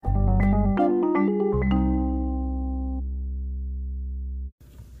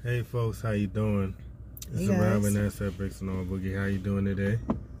Hey folks, how you doing? It's around Vanessa Bricks and all Boogie. How you doing today?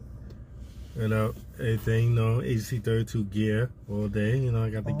 Everything, AC32 gear all day. I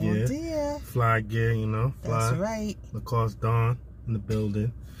got the gear. Dear. Fly gear, Fly. That's right. Lacoste Don in the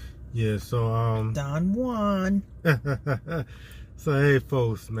building. Yeah, so Don Juan. So hey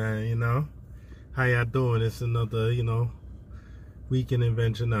folks, man, how y'all doing? It's another, weekend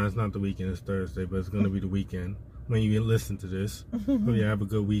invention. No, it's not the weekend, it's Thursday, but it's gonna be the weekend when you listen to this. Hope you have a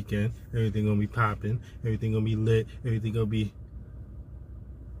good weekend. Everything gonna be popping, everything gonna be lit, everything gonna be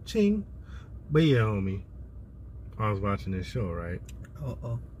ching. But yeah, homie, I was watching this show, right?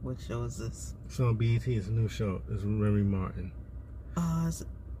 What show is this? It's on BET. It's a new show. It's Remy Martin.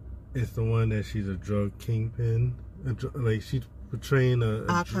 It's the one that she's a drug kingpin. Like she's portraying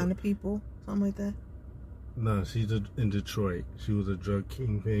Our Kind of People, something like that. No, she's in Detroit. She was a drug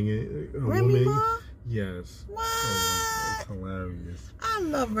kingpin. Remy Ma? Yes. What? Oh, that's hilarious. I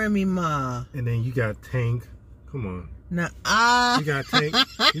love Remy Ma. And then you got Tank. Come on. You got Tank.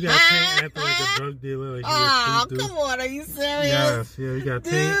 You got Tank acting like a drug dealer. Like come on, are you serious? Yes, yeah. You got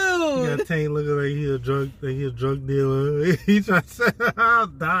Tank. You got Tank looking like he a drug dealer. He's trying to say,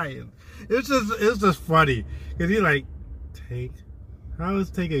 I'm dying. It's just funny because he like, Tank. How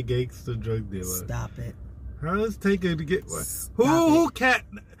is Tank a gangster drug dealer? Stop it. How is Tank a get who cat?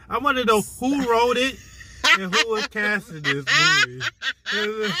 I want to know who wrote it and who was casting this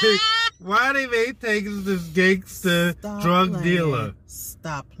movie. Why they made Tank this gangster drug dealer?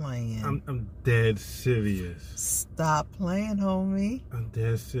 Stop playing. I'm dead serious. Stop playing, homie. I'm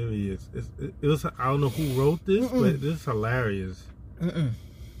dead serious. It was I don't know who wrote this, but this is hilarious.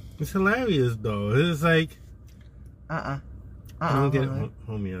 It's hilarious though. It's like I don't get it,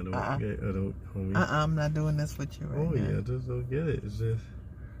 homie. I don't get it, homie. I'm not doing this with you right now. Yeah, I just don't get it. It's just.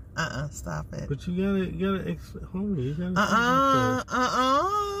 Stop it. But you gotta, homie, you gotta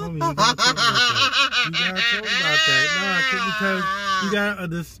homie, you gotta talk about that. You gotta talk about that. No, because you gotta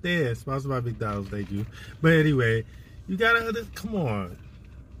understand. Sponsored by McDonald's, thank you. But anyway, you gotta come on.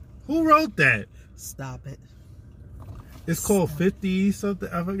 Who wrote that? Stop it. It's called 50 something.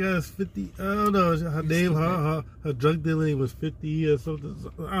 I forgot it's 50. I don't know. Her name, her drug dealer name was 50 or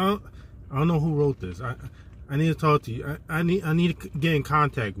something. I don't know who wrote this. I need to talk to you. I need to get in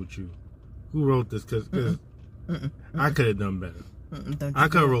contact with you. Who wrote this? Because I could have done better. I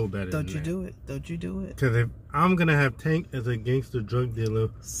could have wrote better. Don't you do it? Don't you do it? Because if I'm gonna have Tank as a gangster drug dealer,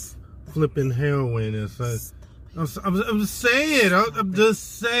 flipping heroin and such, I'm just saying. I'm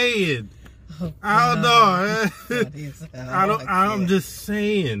just saying. I don't know. I'm just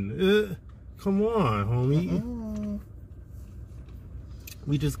saying. Come on, homie.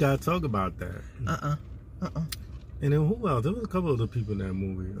 We just gotta talk about that. And then who else? There was a couple other people in that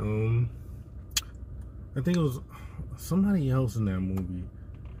movie. I think it was somebody else in that movie.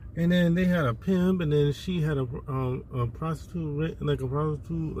 And then they had a pimp, and then she had a prostitute, like a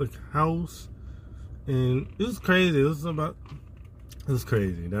prostitute house, and it was crazy. It was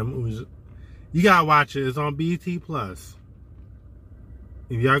crazy. That movie, you gotta watch it. It's on BET Plus.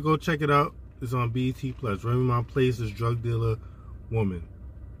 If y'all go check it out, it's on BET Plus. Remy Ma plays this drug dealer woman.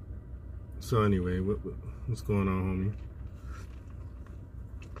 So anyway, what's going on,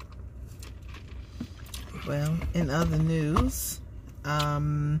 homie? Well, in other news,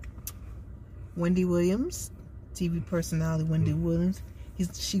 Wendy Williams, TV personality Wendy Williams,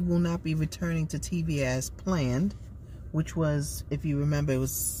 she will not be returning to TV as planned, which was, if you remember,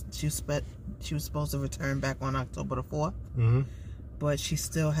 she was supposed to return back on October the 4th. But she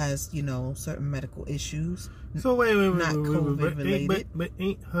still has, certain medical issues. So wait, not COVID related. But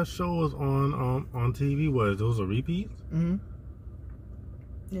ain't her show was on TV? Those are repeats?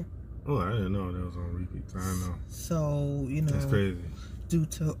 Yeah. Oh, I didn't know that was on repeats. I didn't know. So that's crazy. Due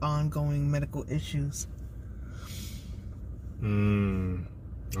to ongoing medical issues.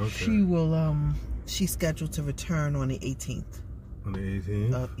 Okay. She will. She's scheduled to return on the 18th. On the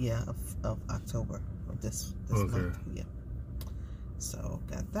 18th? Of October of this okay. month. Yeah. So,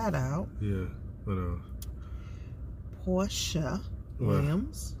 got that out. Yeah. What else? Portia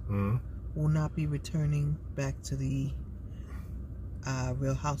Williams will not be returning back to the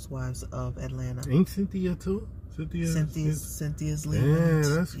Real Housewives of Atlanta. Ain't Cynthia too? Cynthia's leaving. Yeah,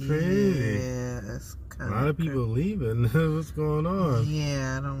 that's crazy. Yeah, that's kind of a lot of people leaving. What's going on?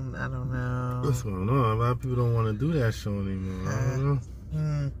 Yeah, I don't know. What's going on? A lot of people don't want to do that show anymore. I don't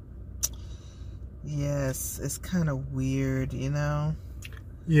know. Yes, it's kind of weird,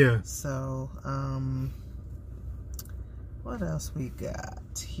 Yeah. So, what else we got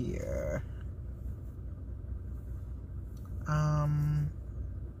here?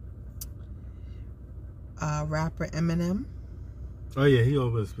 Rapper Eminem Oh yeah, he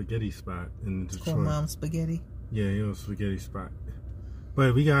opened a spaghetti spot in Detroit. Called Mom's Spaghetti. Yeah, he opened a spaghetti spot.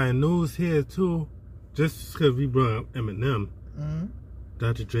 But we got news here too, just because we brought up Eminem. Mm-hmm.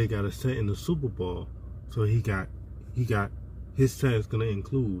 Dr. Dre got a set in the Super Bowl, so he got his set is gonna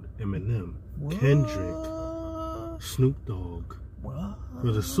include Eminem, What? Kendrick, Snoop Dogg What?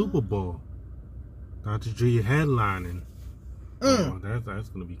 for the Super Bowl. Dr. Dre headlining. Oh, that's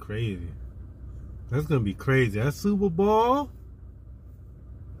gonna be crazy. That's gonna be crazy. That Super Bowl.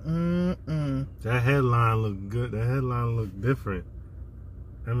 That headline look good. That headline look different.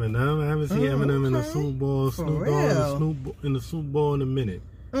 Eminem, I haven't seen Eminem in the Super Bowl. Snoop Dogg in the Super Bowl in a minute.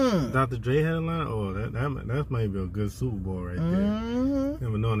 Dr. Dre headline. Oh, that might be a good Super Bowl right there.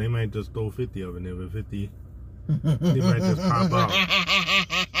 Never know. They might just throw 50 of it there, but 50. They might just pop out.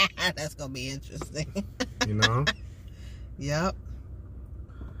 That's gonna be interesting. You know. Yep.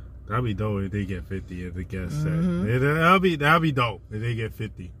 That'd be dope if they get 50 as a guest set. That'll be dope if they get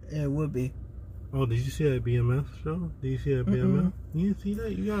 50. It would be. Oh, did you see that BMF show? Did you see that BMF? You didn't see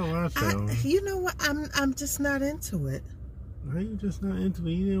that? You gotta watch that. You know what? I'm just not into it. How you just not into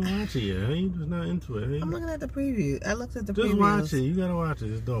it? You didn't watch it yet. How you just not into it? I'm looking at the preview. I looked at the preview. Just watch it. You gotta watch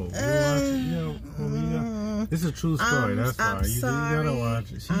it. It's dope. You gotta watch it. It's a true story. That's why. You gotta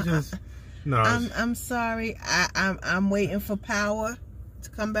watch it. She just no. I'm sorry. I'm waiting for Power to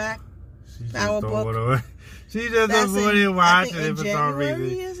come back. She just Power book. She just avoided watching it for some reason.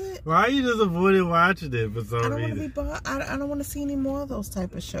 Is it? Why you just avoided watching it for some reason? I don't want to see any more of those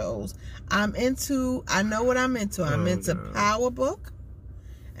type of shows. I know what I'm into. I'm into Power Book,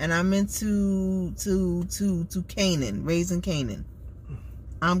 and I'm into Kanan, Raising Kanan.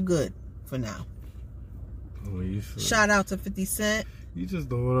 I'm good for now. Shout out to 50 Cent. You just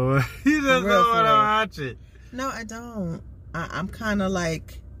don't want to. You just don't want to watch it. No, I don't. I'm kind of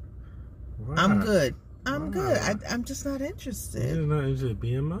like. Wow. I'm good. I'm good. I'm just not interested. You're not interested in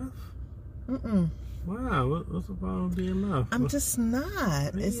BMF? Wow. What's the problem with BMF? I'm just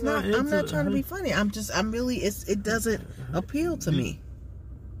not. It's not. I'm not trying to be funny. I'm really. It doesn't appeal to me.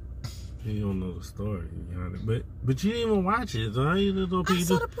 You don't know the story, but you didn't even watch it. So how you just know I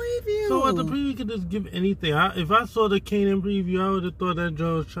saw the preview. So what? The preview could just give anything. If I saw the Kanan preview, I would have thought that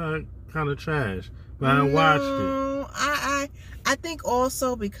Joe was kind of trash. But I watched it. I think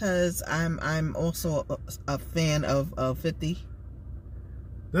also because I'm also a fan of 50.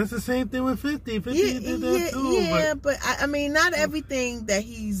 That's the same thing with 50. 50 did that too. Yeah, but I mean, not everything that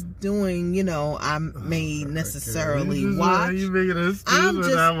he's doing, I may necessarily watch. You making an excuse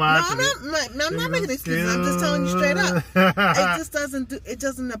for not watching it? No, I'm not making an excuse. I'm just telling you straight up. It just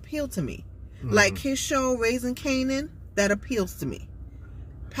doesn't appeal to me. Like his show, Raising Kanan, that appeals to me.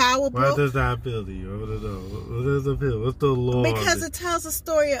 Power Book. Why does that appeal to you? What does it appeal? What's the law? Because it tells a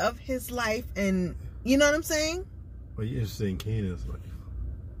story of his life, and you know what I'm saying? Well, you're interested in Kanan's life.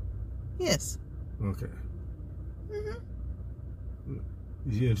 Yes. Okay.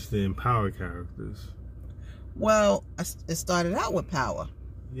 You're interested in power characters. Well, it started out with Power.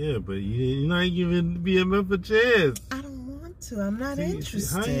 Yeah, but you're not giving BMF a chance. I don't want to. I'm not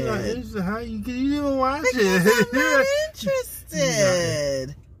interested. How you not interested? How you didn't even watch because it? I'm not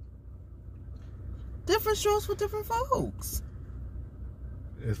interested. Different shows for different folks.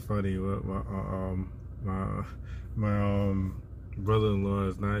 It's funny. My brother-in-law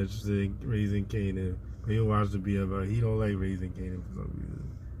is not interested in Raising Kanan. But he'll watch the BMF. He don't like Raising Kanan for some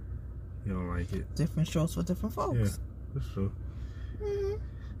reason. He don't like it. Different shows for different folks. Yeah, that's true.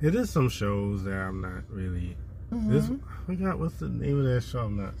 It is some shows that I'm not really. I forgot what's the name of that show.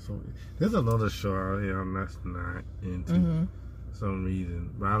 I'm not so. There's another show out here I'm not into for some reason.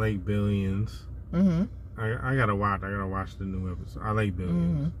 But I like Billions. I gotta watch the new episode. I like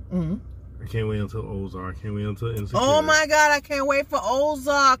Billions. I can't wait until Ozark. I can't wait until Insecure. Oh my God, I can't wait for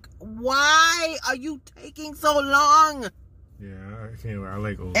Ozark. Why are you taking so long? Yeah, I can't wait. I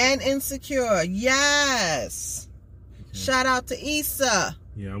like Ozark. And Insecure, yes. Shout out to Issa.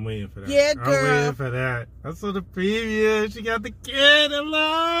 Yeah, I'm waiting for that. Yeah, girl. I'm waiting for that. I saw the preview. She got the kid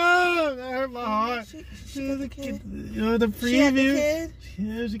alone. That hurt my heart. She got the kid. You know the preview? She had the kid?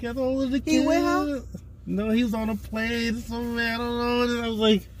 Yeah, she got all of the kids. He with her? No, he was on a plane somewhere. I don't know. I was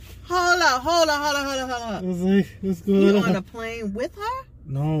like, Hold up. I was like, what's going on? You on a plane with her?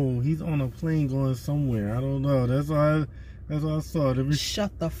 No, he's on a plane going somewhere. I don't know. That's all I saw.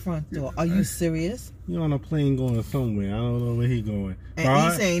 Shut the front door. Are you serious? He's on a plane going somewhere. I don't know where he's going. And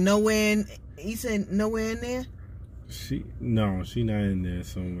he's saying nowhere in there? She not in there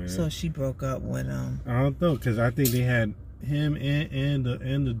somewhere. So she broke up with I don't know, because I think they had him and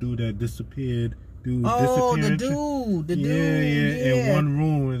the dude that disappeared. Oh, the dude. Yeah, in one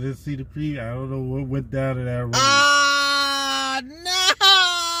room and then see the preview. I don't know what went down in that room. Ah, no!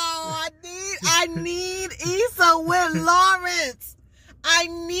 I need Issa with Lawrence. I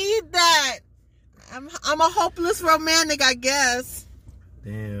need that. I'm a hopeless romantic, I guess.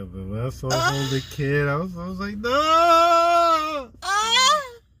 Damn, but when I saw the kid, I was like, no.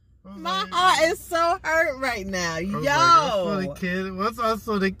 My heart is so hurt right now, yo. Once I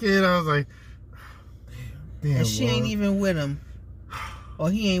saw the kid, I was like, damn. And she ain't even with him,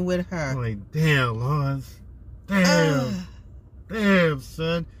 or he ain't with her. I'm like, damn, Lawrence. Damn,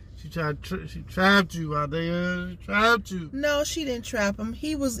 son. She trapped you out there. She trapped you. No, she didn't trap him.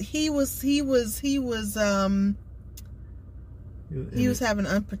 He was having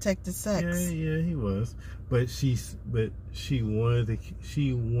unprotected sex. Yeah, he was. But she wanted a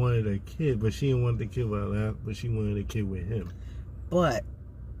kid, but she didn't want the kid with that. But she wanted a kid with him. But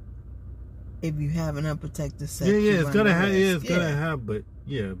if you have an unprotected sex, it's gonna have. But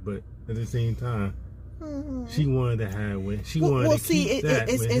at the same time, she wanted to have with.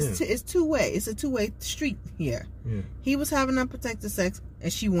 It's two way. It's a two-way street here. Yeah. He was having unprotected sex,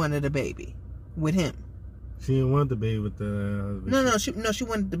 and she wanted a baby with him. She didn't want the baby with the husband. She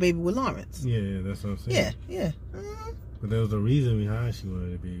wanted the baby with Lawrence. Yeah, that's what I'm saying. Yeah. But there was a reason behind she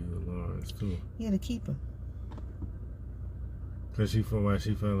wanted the baby with Lawrence too. Yeah, to keep him. Cause she felt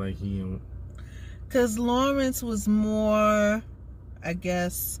like he. Cause Lawrence was more, I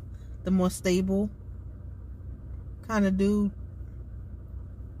guess, the more stable kind of dude.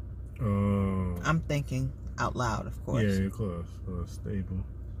 Oh. I'm thinking out loud, of course. Yeah, of course. Stable.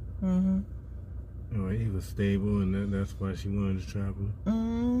 Mm-hmm. Anyway, he was stable, and that's why she wanted to trap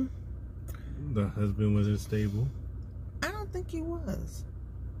him. The husband wasn't stable. I don't think he was.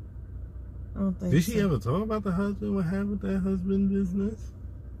 I don't think. Did she ever talk about the husband? What happened with that husband business?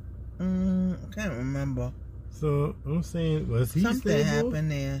 I can't remember. So I'm saying, was he something stable? Something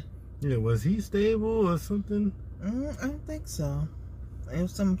happened there. Yeah, was he stable or something? I don't think so. There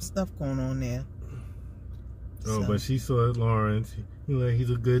was some stuff going on there. Oh, but she saw Lawrence.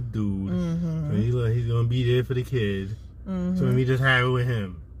 He's a good dude. Mm-hmm. So he's gonna be there for the kid. Mm-hmm. So let me just have it with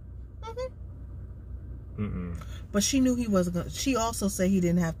him. But she knew he wasn't gonna. She also said he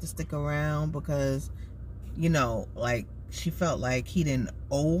didn't have to stick around because, like she felt like he didn't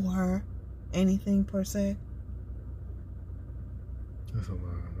owe her anything per se. That's a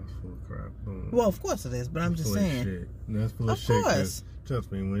lie. That's full of crap. Well, of course it is, but I'm just saying. Shit. That's full of shit. Of course.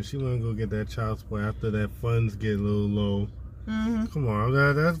 Trust me, when she wanna go get that child support after that funds get a little low. Mm-hmm. Come on,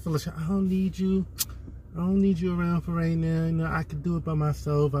 that's full of shit. I don't need you around for right now. I can do it by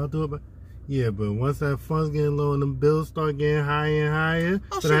myself. I'll do it by. Yeah, but once that funds getting low and the bills start getting higher and higher,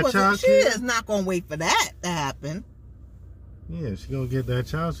 she is not gonna wait for that to happen. Yeah, she gonna get that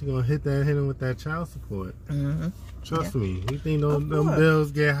child. She gonna hit him with that child support. Mm-hmm. Trust me. You think them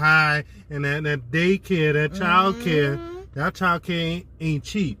bills get high and that daycare, that child care, that child care ain't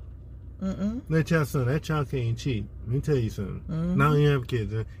cheap. That child care ain't cheap. Let me tell you something. Now you have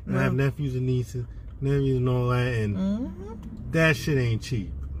kids, and I have nephews and nieces, and all that, and that shit ain't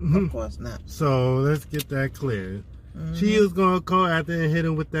cheap. Of course not. So let's get that clear. She was gonna call after and hit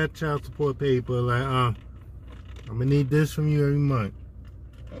him with that child support paper, like, I'm gonna need this from you every month.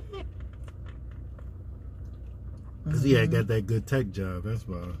 Cause he had got that good tech job, that's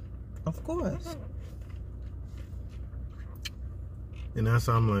why. Of course. And that's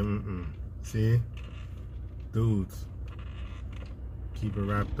why I'm like, see? Dudes. Keep it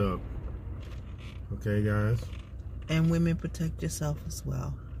wrapped up. Okay, guys? And women, protect yourself as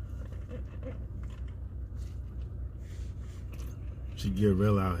well. She get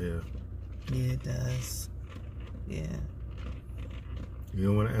real out here. Yeah, it does. Yeah. You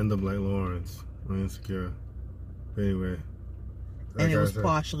don't want to end up like Lawrence or Insecure. But anyway. And it was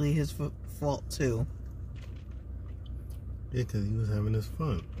partially his fault, too. Yeah, because he was having his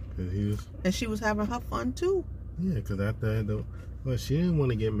fun. And she was having her fun, too. Yeah, because after that, she didn't want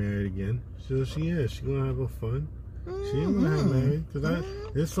to get married again. So she going to have her fun. She didn't want to have married. Because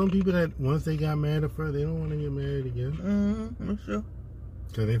there's some people that once they got married at first, they don't want to get married again. Sure.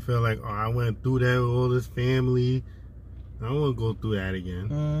 Because they feel like, I went through that with all this family. I don't want to go through that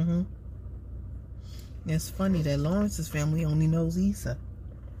again. It's funny that Lawrence's family only knows Issa.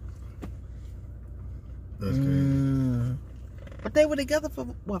 That's crazy. But they were together for,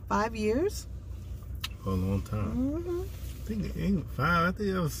 5 years? For a long time. I think it ain't 5. I think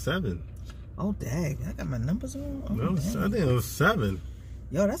it was 7. Oh, dang. I got my numbers wrong? I think it was 7.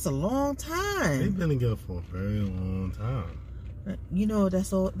 Yo, that's a long time. They've been together for a very long time.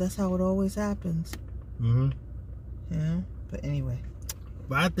 That's how it always happens. Yeah, but anyway.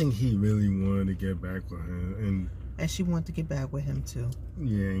 But I think he really wanted to get back with her, and she wanted to get back with him too.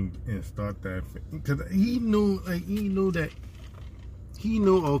 Yeah, and start that because he knew that he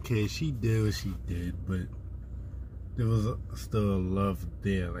knew, okay, she did what she did, but there was still a love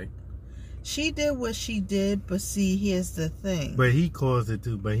there. Like, she did what she did, but see, here's the thing. But he caused it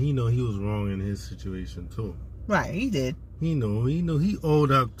too, but he know he was wrong in his situation too. Right, he did. He knew, he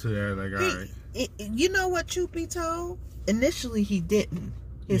owed up to that, like, all right. You know what, truth be told? Initially, he didn't.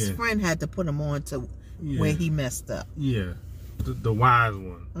 His friend had to put him on to where he messed up. Yeah. The wise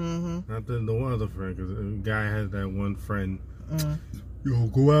one. Mm-hmm. Not the other friend, because the guy has that one friend. Yo,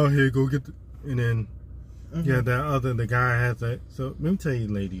 go out here, go get the... And then, the guy has that... So, let me tell you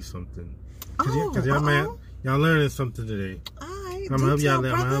ladies something. Because y'all learning something today. Alright, I'm going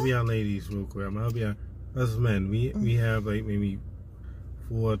to help y'all ladies real quick. I'm going to help y'all. Us men, we have like maybe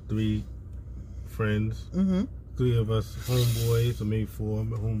 3 friends. Mm-hmm. 3 of us homeboys, or maybe 4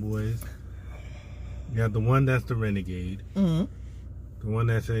 homeboys. You got the one that's the renegade. Mm-hmm. The one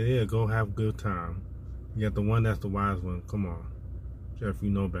that said, yeah, go have a good time. You got the one that's the wise one. Come on. Jeff, you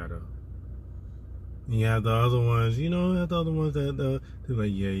know better. And you have the other ones, that they're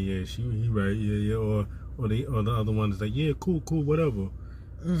like, yeah, he right, yeah, or the other one is like, yeah, cool, whatever.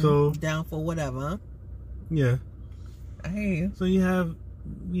 Mm-hmm. So down for whatever, huh? Yeah. I hear you. So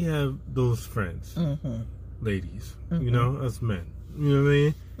we have those friends, ladies, us men. You know what I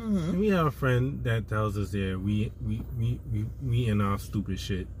mean? Mm-hmm. And we have a friend that tells us, yeah, we in our stupid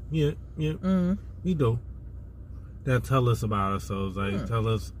shit. Yeah, we do. That tell us about ourselves, like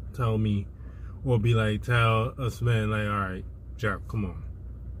tell me, or be like, tell us men, like, all right, Jeff, come on,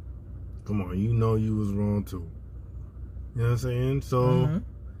 you know you was wrong too. You know what I'm saying? So,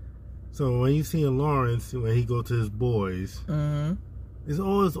 so when you see Lawrence, when he go to his boys, it's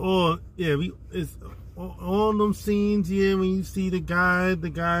all them scenes, when you see the guys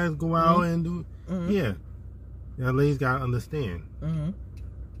go out and do, y'all ladies gotta understand.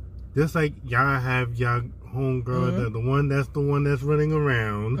 Just like y'all have y'all homegirl, the one that's running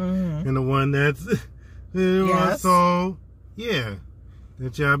around, and the one that's, so,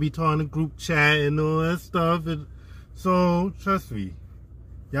 that y'all be talking to group chat and all that stuff, and so, trust me,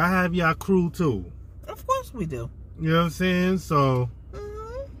 y'all have y'all crew too. Of course we do. You know what I'm saying? So,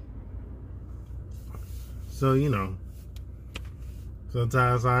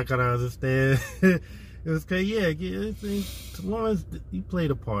 sometimes I gotta understand. It was crazy. Lawrence, he played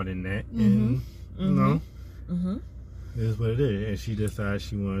a part in that, and it is what it is. And she decided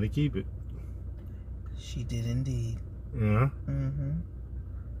she wanted to keep it. She did indeed. Yeah.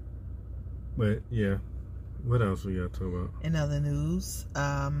 But yeah, what else we got to talk about? In other news,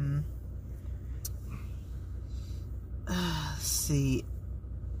 see,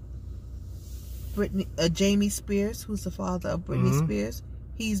 Jamie Spears, who's the father of Britney Spears,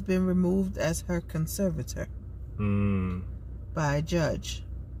 he's been removed as her conservator by a judge.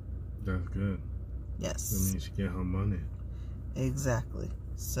 That's good. Yes. That means she get her money. Exactly.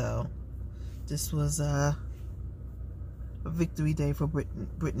 So, this was a victory day for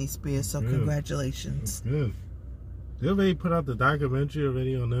Britney Spears. So, congratulations. That's good. They already put out the documentary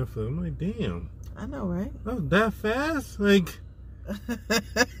already on Netflix. I'm like, damn. I know, right? Oh, that fast? Like you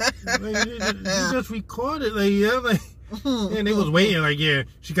just recorded, and they was waiting, like, yeah,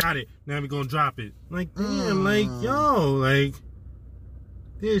 she got it. Now we gonna drop it. Like, damn,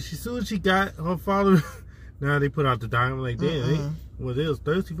 as soon as she got her father, now they put out the document. Like, damn, they was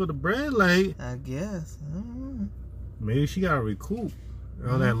thirsty for the bread. Like, I guess. Maybe she got to recoup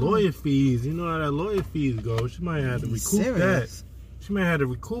all that lawyer fees. You know how that lawyer fees go. She might have to recoup that. She might have to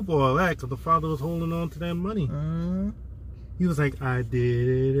recoup all that because the father was holding on to that money. He was like, I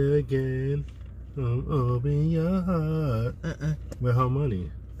did it again. Open your heart. With her money.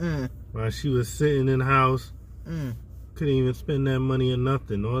 While she was sitting in the house, couldn't even spend that money or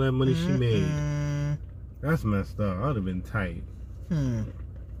nothing. All that money she made. That's messed up. I would have been tight.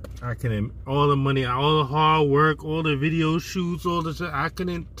 I couldn't, all the money, all the hard work, all the video shoots, all the shit, I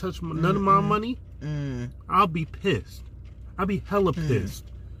couldn't touch none of my money. I'll be pissed. I'll be hella pissed.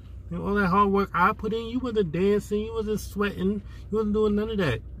 And all that hard work I put in, you wasn't dancing, you wasn't sweating, you wasn't doing none of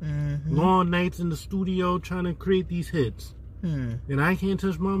that. Long nights in the studio trying to create these hits. And I can't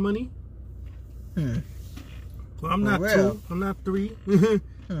touch my money? Well, I'm not 2, I'm not 3.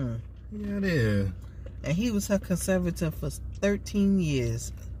 Yeah, there. And he was her conservator for 13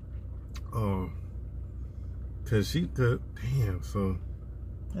 years. Oh. Because she could, damn, so.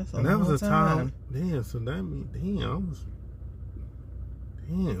 That's a and that long was a time. Damn, so that means,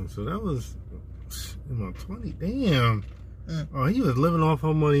 so that was in my 20s. Damn. Oh, he was living off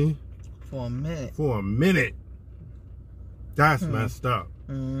her money. For a minute. That's messed up.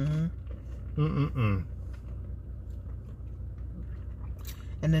 And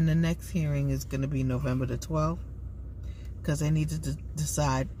then the next hearing is going to be November the 12th. because they needed to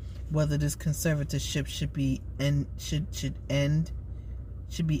decide whether this conservatorship should be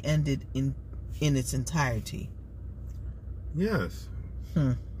ended in its entirety. Yes.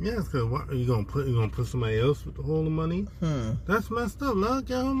 Yes, because what you gonna put somebody else with all the money? That's messed up. Let her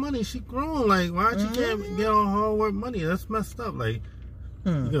get her money. She grown. Like, why she can't get her hard work money? That's messed up. Like,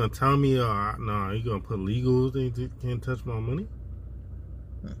 you gonna tell me, no, you gonna put legals and you can't touch my money?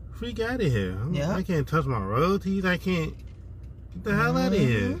 Freak out of here. I can't touch my royalties. I can't. Get the hell out of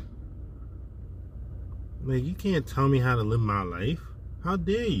here. Like, you can't tell me how to live my life. How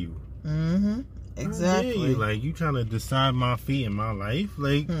dare you? Exactly. How dare you? Like, you trying to decide my fate in my life?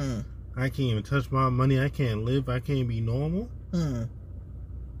 Like, I can't even touch my money. I can't live. I can't be normal. Get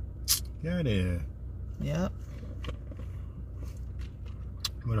out of here. Yep.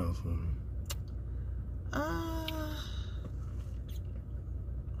 What else, woman?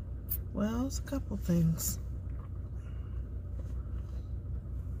 Well, it's a couple things.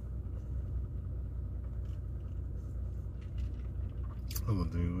 Couple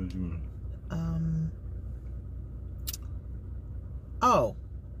things. What do you mean? Oh,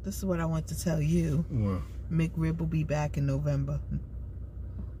 this is what I want to tell you. What? McRib will be back in November.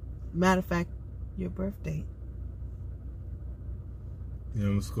 Matter of fact, your birthday. Yeah,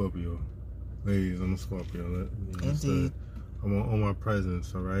 I'm a Scorpio. Ladies, I'm a Scorpio. Indeed. I want all my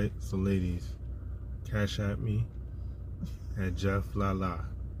presents, all right? So, ladies, cash at me at Jeff Lala.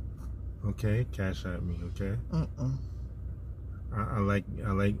 Okay? Cash at me, okay? I like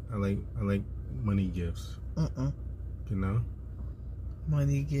money gifts. You know?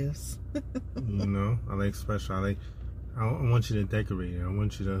 Money gifts. You know? I like special. I want you to decorate it. I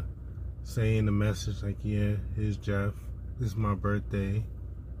want you to say in the message, like, yeah, here's Jeff. This is my birthday.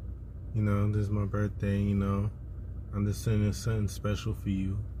 You know, this is my birthday, you know. I'm just sending something special for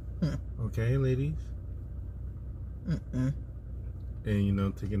you. Okay, ladies? And, you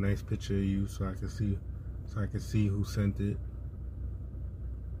know, take a nice picture of you so I can see who sent it.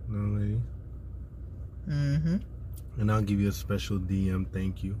 You know, ladies? And I'll give you a special DM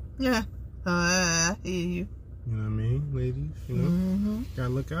thank you. Yeah. I hear you. You know what I mean, ladies? You know? Gotta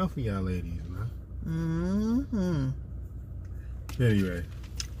look out for y'all ladies, man. Anyway.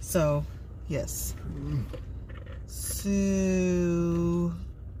 So, yes. So,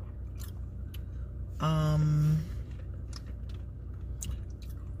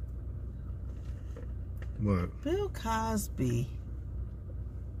 what? Bill Cosby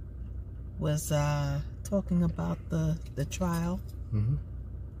was talking about the trial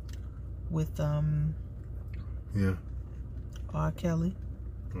with yeah, R. Kelly.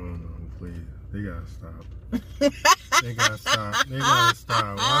 Oh no, please. They gotta stop. They gotta stop. They gotta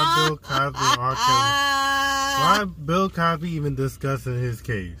stop. Why Bill Cosby and R. Kelly? Why Bill Cosby even discussing his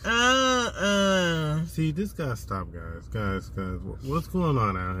case? See, this gotta stop, guys. Guys, what's going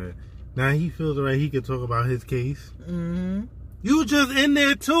on out here? Now he feels right. He can talk about his case. You just in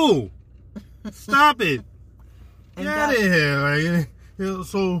there too. Stop it. Get out of here. Like,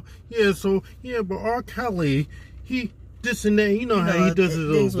 but R. Kelly, he this and that. You know how he does his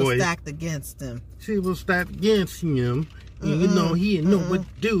little voice. Things were stacked against him. She was stacked against him. And, you know, he didn't know what to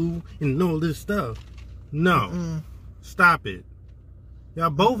do and all this stuff. No. Stop it. Y'all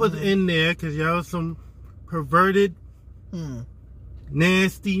both was in there because y'all was some perverted,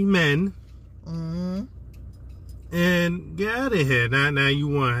 nasty men. And get out of here. Now you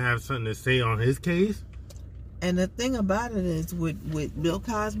want to have something to say on his case? And the thing about it is with Bill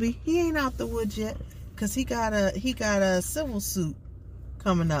Cosby, he ain't out the woods yet because he got a civil suit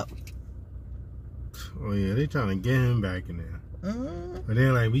coming up. Oh yeah, they trying to get him back in there. But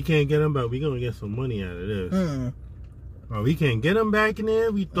they're like, we can't get him back. We gonna get some money out of this. Oh, we can't get him back in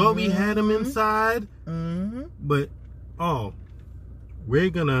there. We thought we had him inside, but we're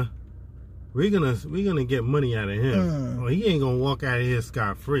gonna get money out of him. Oh, he ain't gonna walk out of here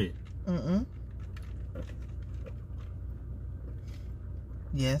scot free.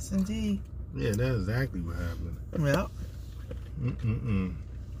 Yes, indeed. Yeah, that's exactly what happened. Well.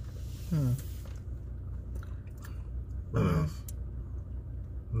 What else?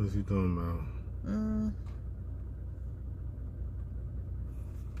 What is he talking about?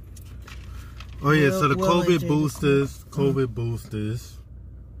 Oh yeah, so the COVID boosters.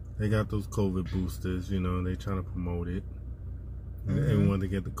 They got those COVID boosters, you know, they trying to promote it. Everyone to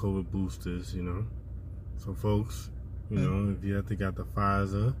get the COVID boosters, you know. So folks, you know, if you have to get the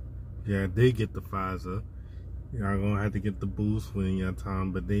Pfizer, they get the Pfizer, y'all gonna have to get the boost when you have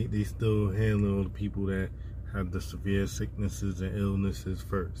time, but they still handle all the people that have the severe sicknesses and illnesses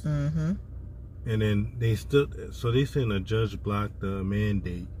first. And then they saying a judge blocked the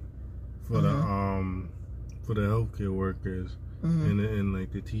mandate for the for the healthcare workers and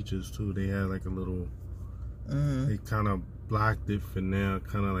like the teachers too. They had like a little. They kind of blocked it for now.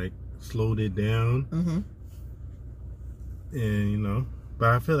 Kind of like slowed it down. And you know, but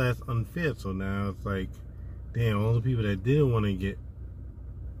I feel that's unfair. So now it's like, damn, all the people that didn't want to get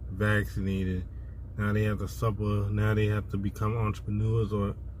vaccinated, now they have to suffer. Now they have to become entrepreneurs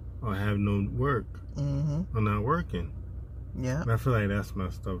or have no work or not working. Yeah. And I feel like that's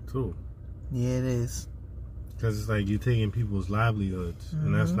messed up too. Yeah, it is. Because it's like you're taking people's livelihoods,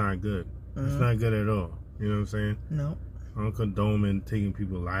 and that's not good. It's not good at all. You know what I'm saying? No. I don't condone taking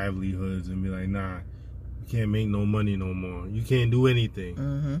people's livelihoods and be like, nah, you can't make no money no more. You can't do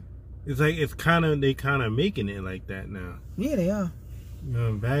anything. It's like they kind of making it like that now. Yeah, they are.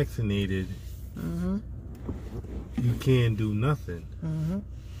 You're vaccinated. You can't do nothing.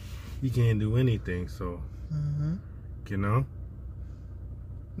 You can't do anything. So, you know.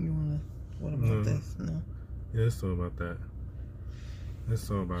 You wanna? What about this? No. Yeah, it's all about that.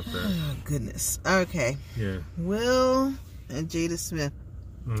 It's all about that. Oh goodness. Okay. Yeah. Will and Jada Smith.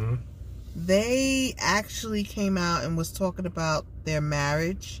 They actually came out and was talking about their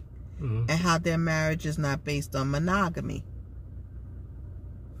marriage and how their marriage is not based on monogamy.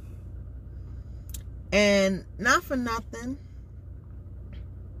 And not for nothing.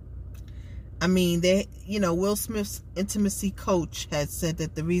 I mean, Will Smith's intimacy coach had said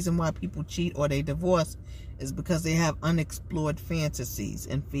that the reason why people cheat or they divorce is because they have unexplored fantasies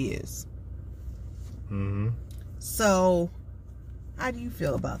and fears. So, how do you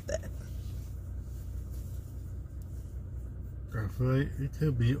feel about that? I feel like it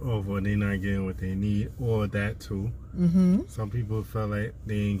could be over. They're not getting what they need, or that too. Some people felt like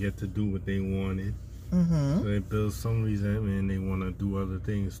they didn't get to do what they wanted. So they build some resentment and they want to do other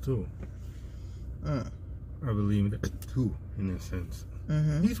things too. I believe that too, in a sense.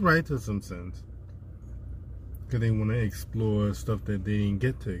 He's right to some sense. Because they want to explore stuff that they didn't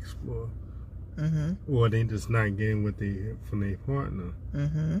get to explore. Or they just not getting what they from their partner.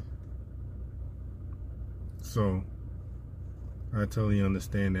 So, I totally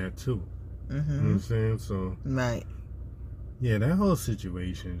understand that too. You know what I'm saying? So, right. Yeah, that whole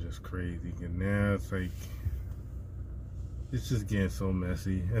situation is just crazy. And now it's like, it's just getting so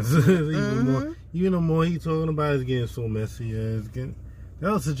messy. Even the more he's talking about, it's getting so messy. That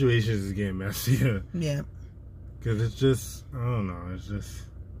whole situation is getting messier. Yeah. Because it's just, I don't know, it's just,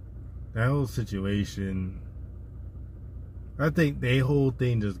 that whole situation, I think the whole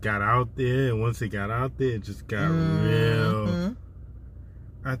thing just got out there, and once it got out there, it just got real.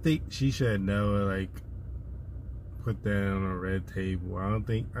 I think she should have never, like, put that on a red table. I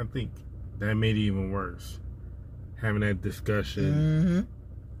think that made it even worse. Having that discussion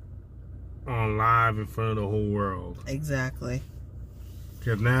on live in front of the whole world. Exactly.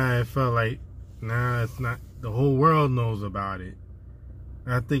 Because now it felt like, now it's not, the whole world knows about it.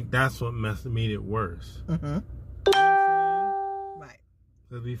 I think that's what made it worse. You know what I'm saying? Right.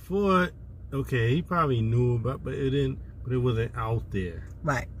 Because before, okay, he probably knew about, but it wasn't out there.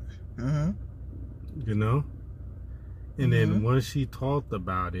 Right. You know? And then once she talked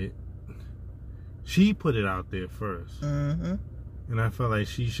about it, she put it out there first. And I felt like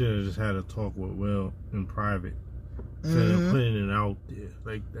she should have just had a talk with Will in private. Instead of putting it out there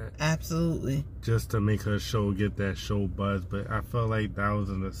like that. Absolutely. Just to make her show, get that show buzz. But I felt like that was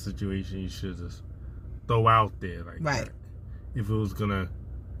in a situation you should just throw out there like that. If it was going to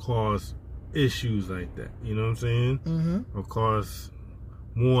cause issues like that. You know what I'm saying? Or cause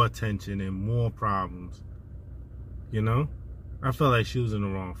more attention and more problems. You know? I felt like she was in the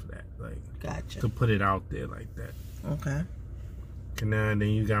wrong for that. Like, gotcha. To put it out there like that. Okay. And then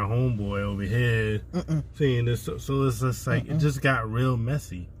you got homeboy over here saying this. So it's just like, it just got real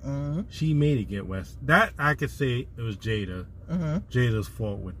messy. She made it get west. That, I could say it was Jada. Jada's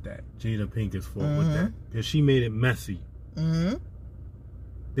fault with that. Jada Pinkett's fault with that. Because she made it messy. They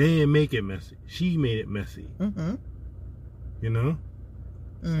didn't make it messy. She made it messy. You know?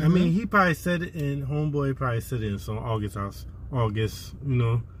 I mean, he probably said it in, homeboy probably said it in some August, you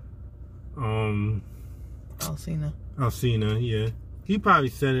know. Alsina, yeah. He probably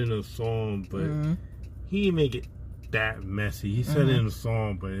said it in a song, but he didn't make it that messy. He said it in a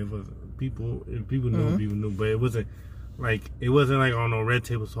song, but it was people knew, but it wasn't like on a red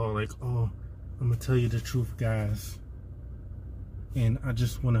table talk like, oh, I'm gonna tell you the truth, guys, and I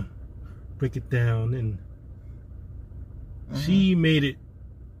just wanna break it down, and she made it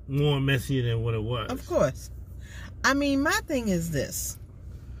more messy than what it was. Of course. I mean, my thing is this.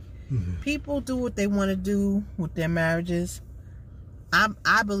 People do what they want to do with their marriages.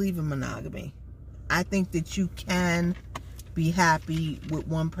 I believe in monogamy. I think that you can be happy with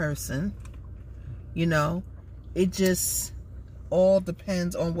one person, you know. it just all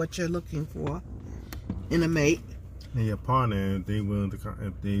depends on what you're looking for in a mate. And your partner, if they willing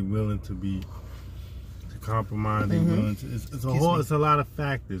to be to compromise, they willing to. It's a lot of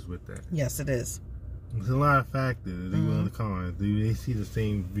factors with that. Yes, it is. It's a lot of factors. They willing to compromise. Do they see the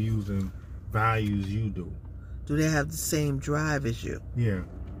same views and values you do? Do they have the same drive as you? Yeah.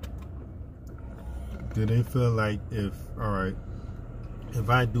 Do they feel like if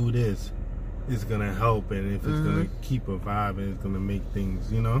I do this, it's gonna help, and if it's gonna keep a vibe, and it's gonna make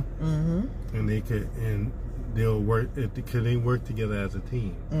things, and they'll work. Could they work together as a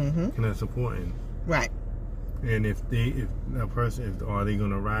team? And that's important. Right. And are they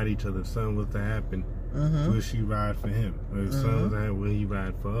gonna ride each other? If something was to happen, will she ride for him? Or if something was to happen, will he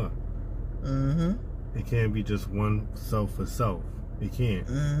ride for her? It can't be just one self for self. It can't.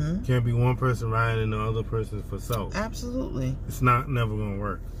 It can't be one person riding and the other person for self. Absolutely. It's never gonna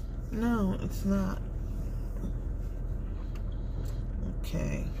work. No, it's not.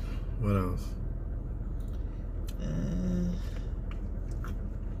 Okay. What else?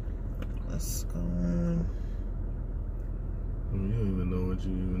 Let's go on. You don't even know what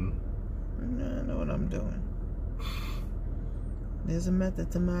you even... No, I know what I'm doing. There's a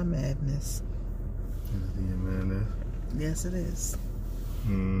method to my madness. Is it your madness? Yes, it is.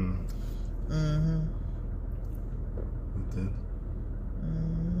 What then?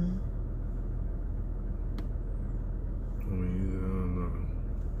 I mean, I don't know.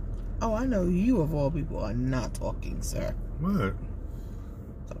 Oh, I know you of all people are not talking, sir. What?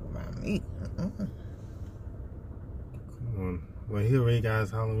 Talk about me. Come on. Well, he already got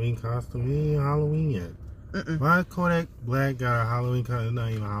his Halloween costume. He ain't Halloween yet. Why Kodak Black got a Halloween costume? It's not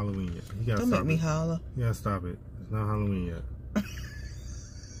even Halloween yet. He gotta Don't make me holler. You gotta stop it. It's not Halloween yet.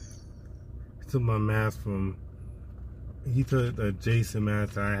 He took my mask from... He took the Jason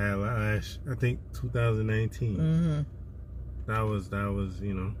mask I had last, I think, 2019. That was,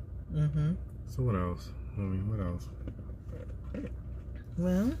 So what else? I mean, what else?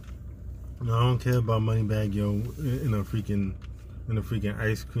 Well, no, I don't care about Moneybag Yo in a freaking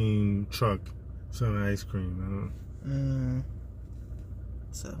ice cream truck selling ice cream.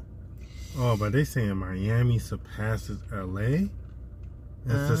 So. Oh, but they saying Miami surpasses LA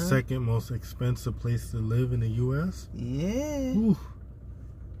as the second most expensive place to live in the U.S. Yeah. Ooh.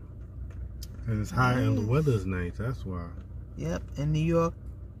 And it's hot and the weather's nice. That's why. Yep. And New York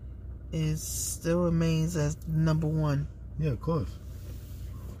still remains as number one. Yeah, of course.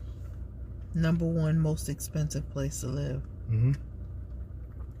 Number one most expensive place to live.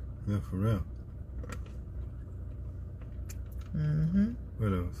 Yeah, for real.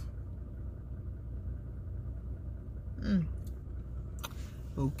 What else?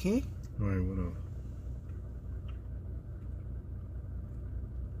 Okay. All right, what else?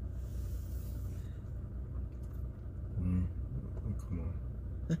 Come on.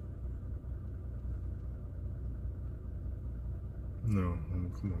 No,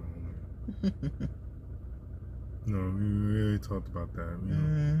 come on. No, we really talked about that.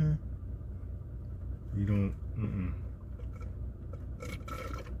 You don't.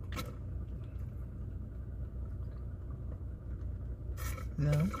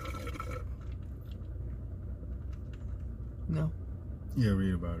 No. Yeah,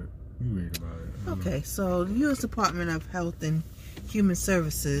 read about it. You read about it. Okay, so the U.S. Department of Health and Human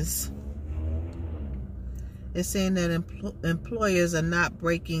Services is saying that employers are not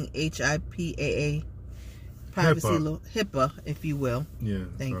breaking HIPAA privacy law, HIPAA, if you will. Yeah.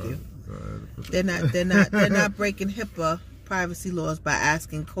 Thank you. They're not breaking HIPAA privacy laws by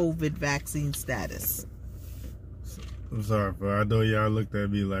asking COVID vaccine status. I'm sorry, but I know y'all looked at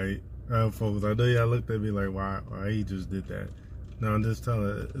me like, folks. I know y'all looked at me like, why he just did that. No, I'm just telling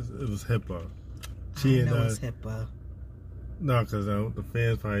her it was HIPAA. I know it's HIPAA. No, because the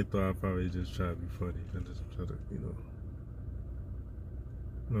fans probably thought I probably just tried to be funny. I just tried to,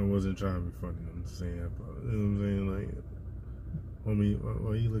 No, I wasn't trying to be funny. I'm just saying HIPAA. You know what I'm saying? Like, homie,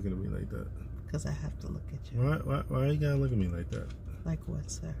 why are you looking at me like that? Because I have to look at you. Why you gotta look at me like that? Like what,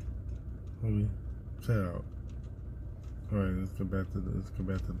 sir? Homie, check it out. All right, let's go back to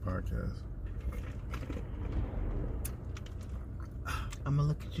the podcast. I'm gonna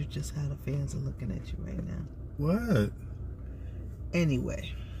look at you just how the fans are looking at you right now. What?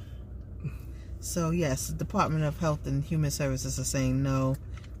 Anyway, so yes, the Department of Health and Human Services are saying no,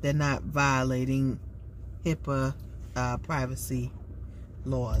 they're not violating HIPAA privacy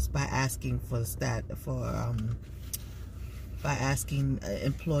laws by asking by asking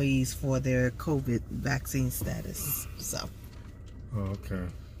employees for their COVID vaccine status. So. Oh, okay.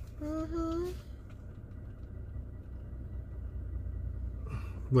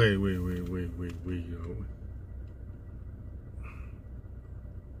 Wait, yo.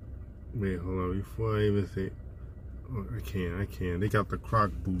 Wait, hold on. Before I even say, oh, I can't. They got the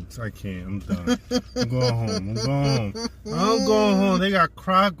Croc boots. I can't. I'm done. I'm going home. I'm going home. They got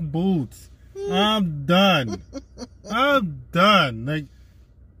Croc boots. I'm done. Like,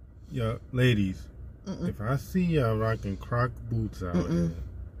 yo, ladies, if I see y'all rocking Croc boots out here,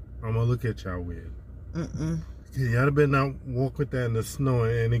 I'm gonna look at y'all weird. Y'all better not walk with that in the snow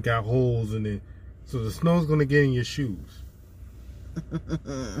and it got holes in it. So the snow's gonna get in your shoes.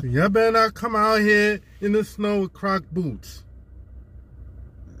 Y'all better not come out here in the snow with Croc boots.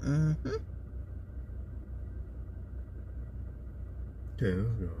 Okay,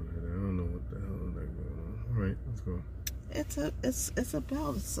 let's go. I don't know what the hell is that going on. All right, let's go. It's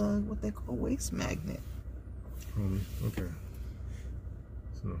about what they call waste magnet. Homie, okay.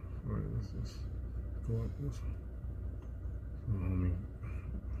 So, all right, let's just go up this one. So, homie.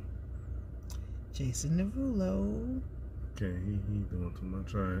 Jason Derulo. Okay, he doing too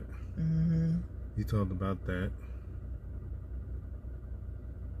much. All right. He talked about that.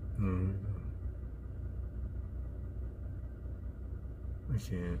 I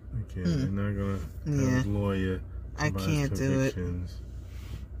can't. They're not gonna have a lawyer. I can't do it. I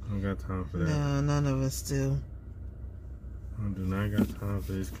don't got time for that. No, none of us do. I do not got time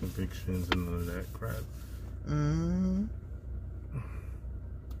for his convictions and none of that crap.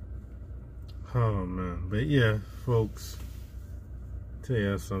 Oh man, but yeah, folks. Tell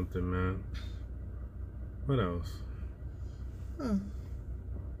you something, man. What else?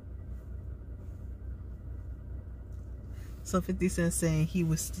 So 50 Cent saying he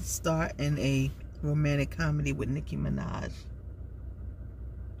was starting a romantic comedy with Nicki Minaj.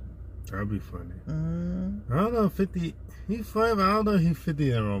 That'd be funny. I don't know if 50. He's funny, but I don't know if he's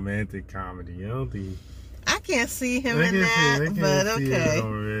 50 in a romantic comedy. I don't think. I can't see him in that, but okay. A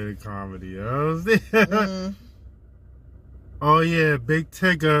romantic comedy. Oh yeah, Big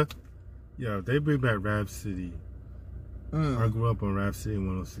Tigger. Yo, they bring back Rap City. I grew up on Rap City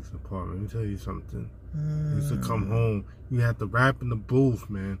 106 & Park. Let me tell you something. I used to come home. You had to rap in the booth,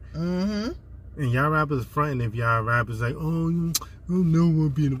 man. And y'all rappers fronting if y'all rappers like, oh, no one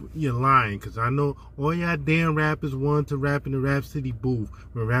be in the booth. You're lying, because I know all y'all damn rappers wanted to rap in the Rap City booth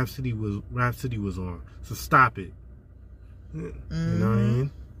when Rap City was on. So stop it. You know what I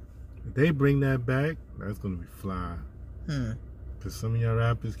mean? If they bring that back, that's gonna be fly. Because some of y'all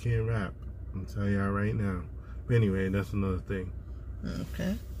rappers can't rap. I'm telling y'all right now. But anyway, that's another thing.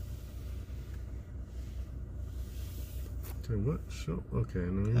 Okay. What show? Okay,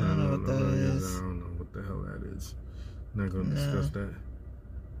 no, I don't know what that is. I don't know what the hell that is. I'm not gonna discuss that.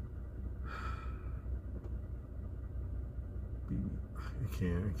 I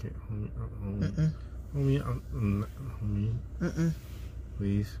can't. Homie,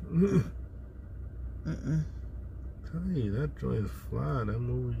 please. Tell you, that joint is fly. That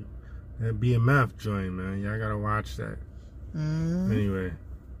movie, that BMF joint, man. Y'all gotta watch that. Anyway.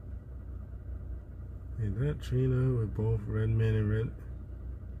 Is that Trina with both Redman and Red?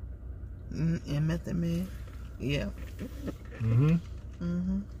 And Method Man? Yeah.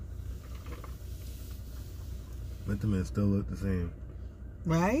 Method Man still look the same.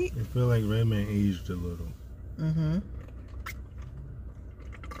 Right? I feel like Redman aged a little.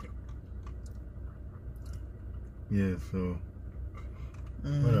 Yeah, so.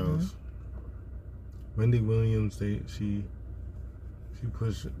 What else? Wendy Williams, she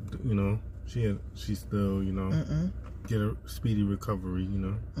pushed, you know. She still, you know, get a speedy recovery, you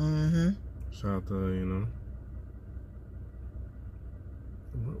know. Shout out to her, you know.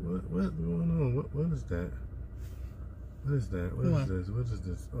 What's going on? What is that? What is that? What is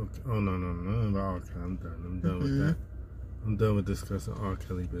this? Okay. Oh no, about R. Kelly. I'm done with that. I'm done with discussing R.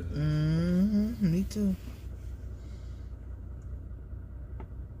 Kelly business. Me too.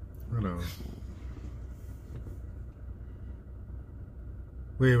 What else?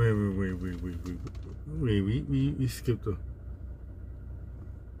 Wait, we skipped the.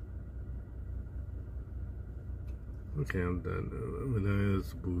 Okay, I'm done.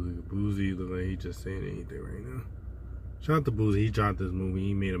 It's Boozy look like he just saying anything right now. Shout out to Boozy. He dropped this movie.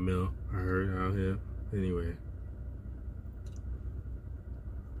 He made a mill. I heard out here. Anyway.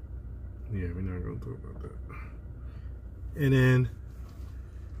 Yeah, we're not going to talk about that. And then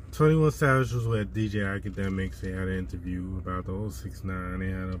 21 Savage was with DJ Academics. They had an interview about the whole 6ix9ine. They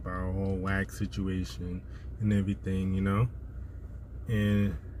had about a whole whack situation and everything, you know.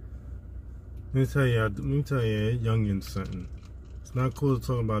 And let me tell you, youngins something. It's not cool to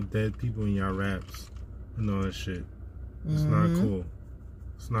talk about dead people in y'all raps and all that shit. It's not cool.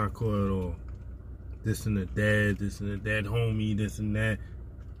 It's not cool at all. This and the dead homie, this and that.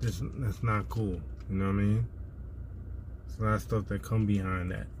 That's not cool. You know what I mean? There's a lot of stuff that come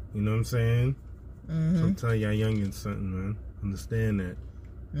behind that. You know what I'm saying? Mm-hmm. So tell y'all youngins something, man. Understand that.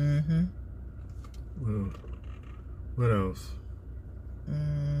 Mm-hmm. Well, what else?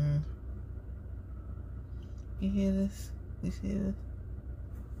 You hear this? You see this?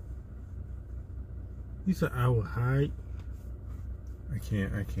 You said I would hide. I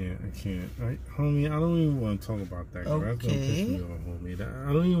can't. Homie, I don't even want to talk about that. Okay. That's gonna piss me off, homie.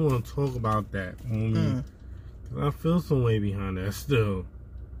 I don't even want to talk about that, homie. Cause I feel some way behind that still.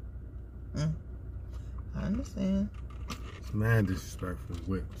 I understand. It's mad disrespectful.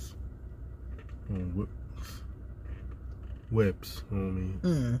 Whips. Whips,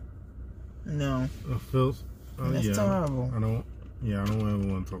 homie. No. I feel. That's terrible. I don't ever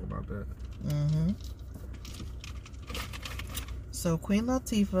want to talk about that. So Queen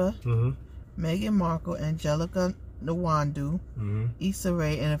Latifah, Meghan Markle, Angelica Nwandu, Issa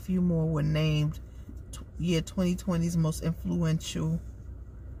Rae, and a few more were named year 2020's most influential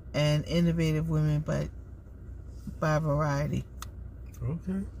and innovative women by Variety.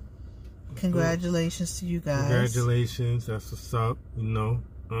 Okay. Congratulations to you guys. Congratulations. That's what's up. You know.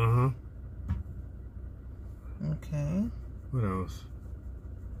 Okay. What else?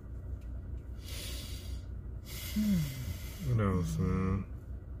 What else, man?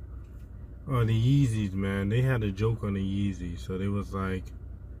 Oh, the Yeezys, man. They had a joke on the Yeezys. So they was like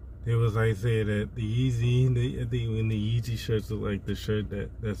saying that the Yeezy, I think when the Yeezy shirts look like the shirt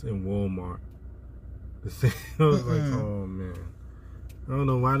that's in Walmart. The same. I was like, oh man. I don't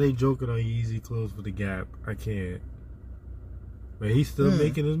know why they joking on Yeezy clothes for the Gap. I can't. But he's still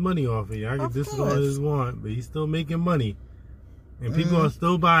making his money off of it. This is all his want, but he's still making money. And people are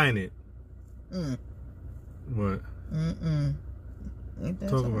still buying it. What?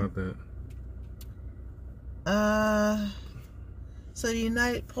 Talk about that. So the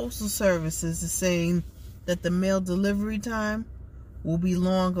United Postal Services is saying that the mail delivery time will be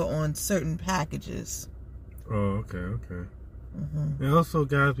longer on certain packages. Oh, okay. And also,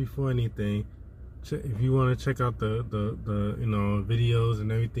 guys, before anything, if you want to check out the videos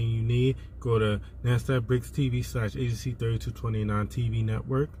and everything you need, go to NASDAQ Bricks TV /Agency 3229 TV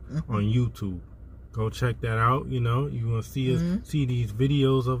Network on YouTube. Go check that out. You know, you want to see us, see these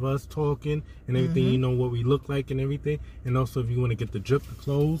videos of us talking and everything. You know what we look like and everything. And also, if you want to get the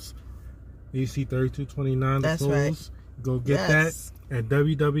clothes, Agency 3229 the clothes, right. Go get that at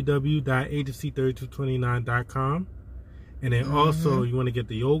www.agency3229.com. And then also, you want to get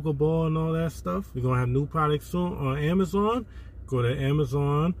the yoga ball and all that stuff. We're going to have new products soon on Amazon. Go to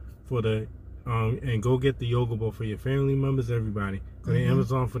Amazon for the, and go get the yoga ball for your family members, everybody. Go to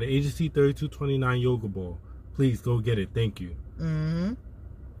Amazon for the Agency 3229 yoga ball. Please go get it. Thank you. Okay,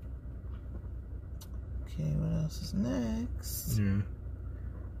 what else is next? Yeah.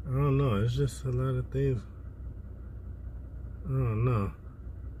 I don't know. It's just a lot of things. I don't know.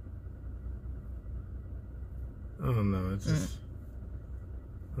 It's just,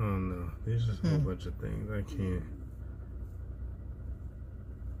 I don't know. There's just a whole bunch of things. I can't.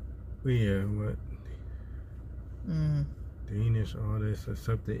 But yeah, what? Danish artists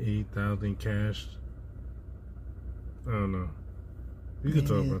accepted 8,000 cash. I don't know. You can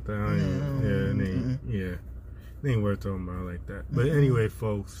talk about that. It ain't worth talking about like that. But anyway,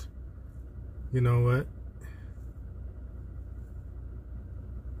 folks, you know what?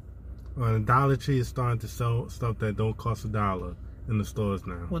 The Dollar Tree is starting to sell stuff that don't cost $1 in the stores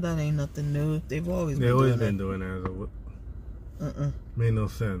now. Well, that ain't nothing new. They've always been doing that. Made no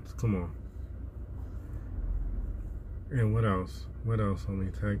sense. Come on. And what else? What else on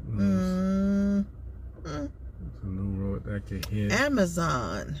the tech news? It's a new road that could hit.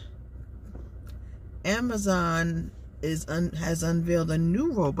 Amazon has unveiled a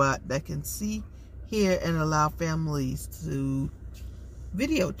new robot that can see, hear, and allow families to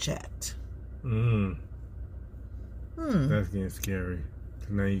video chat. That's getting scary. Cause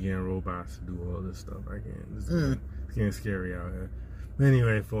now you're getting robots to do all this stuff again. It's getting scary out here. But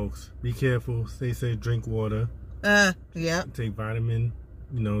anyway, folks, be careful. Stay safe. Drink water. Yeah. Take vitamin,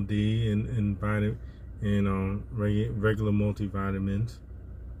 D and vitamin and regular multivitamins.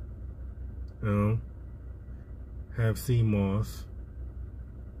 Have sea moss,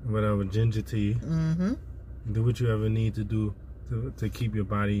 whatever, ginger tea. Do what you ever need to do to keep your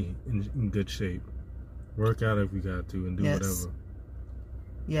body in good shape. Work out if you got to, and do whatever.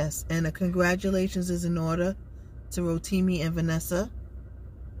 Yes, and congratulations is in order to Rotimi and Vanessa.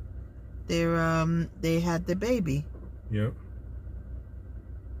 They had the baby. Yep.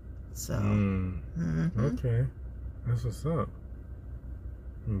 So. Okay, that's what's up.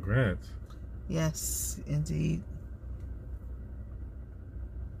 Congrats. Yes, indeed.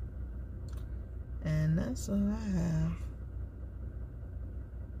 And that's all I have.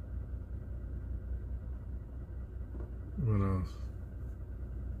 What else?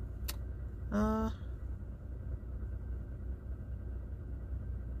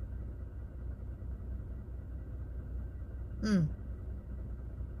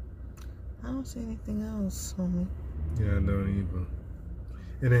 I don't see anything else, homie. Yeah, I don't either.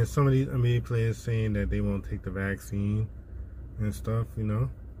 And then some of these NBA players saying that they won't take the vaccine and stuff, you know.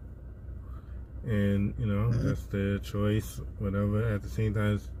 And, you know, that's their choice, whatever. At the same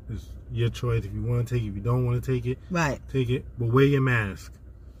time, it's your choice if you want to take it. If you don't want to take it, right, take it. But wear your mask.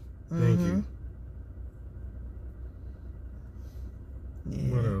 Thank you.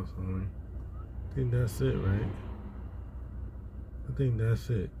 Yeah. What else, homie? I think that's it, right? I think that's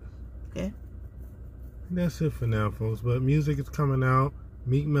it. Okay. That's it for now, folks. But music is coming out.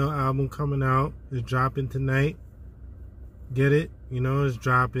 Meek Mill album coming out. It's dropping tonight. Get it? You know, it's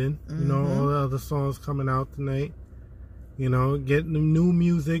dropping. You know, all the other songs coming out tonight. You know, get the new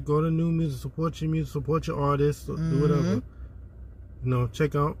music. Go to new music. Support your music. Support your artists. Do whatever. You know,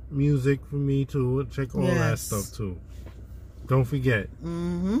 check out music for me too. Check all that stuff too. Don't forget.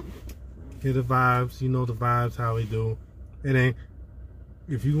 Hear the vibes. You know the vibes, how we do. And then,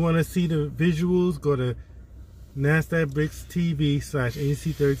 if you want to see the visuals, go to NASDAQ Bricks TV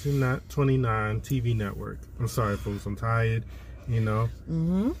 /AC1329 TV network. I'm sorry, folks. I'm tired, you know.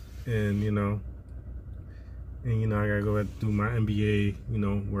 And, you know, I gotta go back to do my NBA, you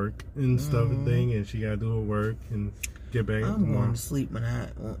know, work and stuff and thing. And she gotta do her work and get back. I'm going to sleep when I...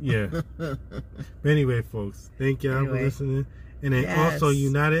 Yeah. But anyway, folks, thank y'all for listening. And then also,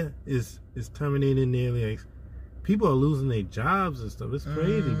 United is terminating nearly... People are losing their jobs and stuff. It's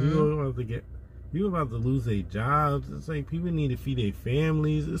crazy. People are about to lose their jobs. It's like people need to feed their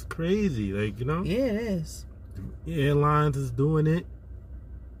families. It's crazy. Like, you know? Yeah, it is. Airlines is doing it.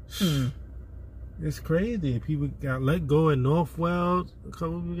 It's crazy. People got let go at Northwell. A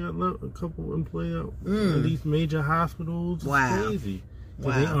couple employees at these major hospitals. It's crazy. So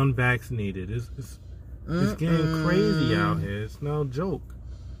they unvaccinated. It's getting crazy out here. It's no joke.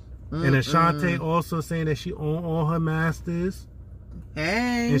 And Ashanti also saying that she owned all her masters.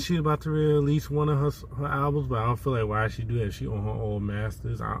 Hey. And she's about to release one of her albums, but I don't feel like why she do that. She own her old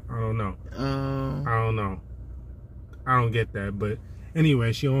masters. I don't know. I don't know. I don't get that. But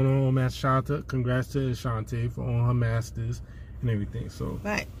anyway, she owned her own masters. Congrats to Ashanti for owning her masters and everything. So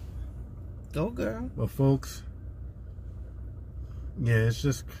right. Go girl. But folks, yeah, it's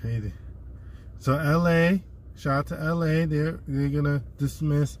just crazy. So LA, shout out to LA. They're gonna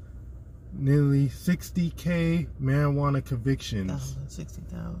dismiss nearly 60K marijuana convictions.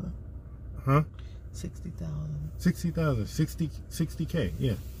 60,000. Huh? 60,000. 60,000. 60K.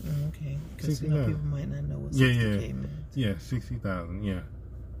 Yeah. Okay. Because people might not know what 60K means. Yeah, 60,000. Yeah.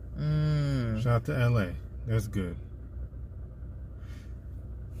 Shout out to LA. That's good.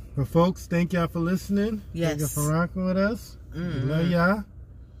 But folks, thank y'all for listening. Yes. Thank y'all for rocking with us. We love y'all.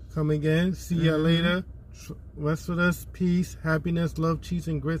 Come again. See y'all later. Rest with us. Peace, happiness, love, cheese,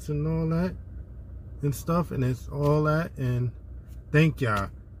 and grits, and all that and stuff. And it's all that. And thank y'all.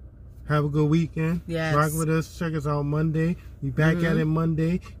 Have a good weekend. Yes. Rock with us. Check us out Monday. We back at it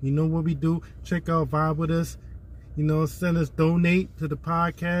Monday. You know what we do. Check out Vibe with us. You know, send us donate to the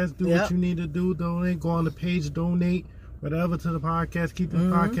podcast. Do what you need to do. Donate. Go on the page. Donate. Whatever to the podcast. Keep the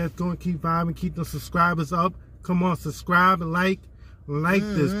podcast going. Keep vibing. Keep the subscribers up. Come on, subscribe and like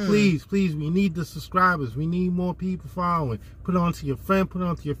this. Please. We need the subscribers. We need more people following. Put it on to your friend. Put it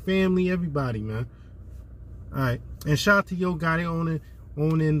on to your family. Everybody, man. All right. And shout out to Yo Gotti owning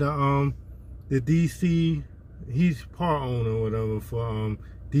the DC. He's part owner or whatever for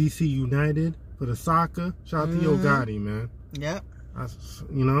DC United for the soccer. Shout out to Yo Gotti, man. Yep.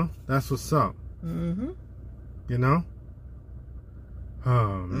 You know, that's what's up. You know?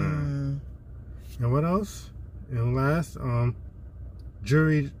 Oh, man. And what else? And last,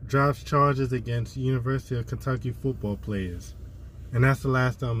 jury drops charges against University of Kentucky football players. And that's the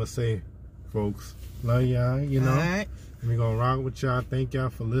last time I'm going to say, folks. Love y'all, you know. All right. We're going to rock with y'all. Thank y'all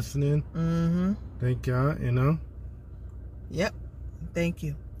for listening. Thank y'all, you know. Yep. Thank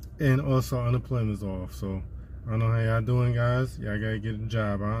you. And also, unemployment's off. So, I don't know how y'all doing, guys. Y'all got to get a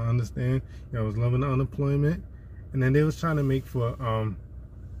job. I understand. Y'all was loving the unemployment. And then they was trying to make for,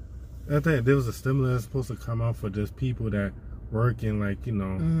 I think there was a stimulus supposed to come out for just people that work in, like, you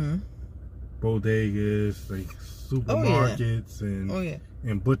know, bodegas, like supermarkets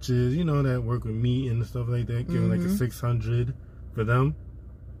and butchers, you know, that work with meat and stuff like that. Giving like a $600 for them,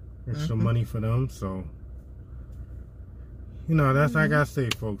 extra money for them. So, you know, that's all I gotta say,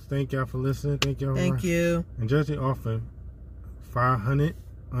 folks. Thank y'all for listening. Thank y'all. Thank you. And Jersey offering 500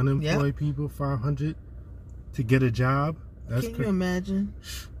 unemployed people, 500 to get a job. That's Can you imagine?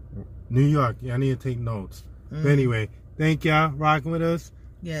 New York, I need to take notes. But anyway, Thank y'all rocking with us.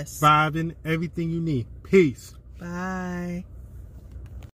 Yes. Vibing, everything you need. Peace. Bye.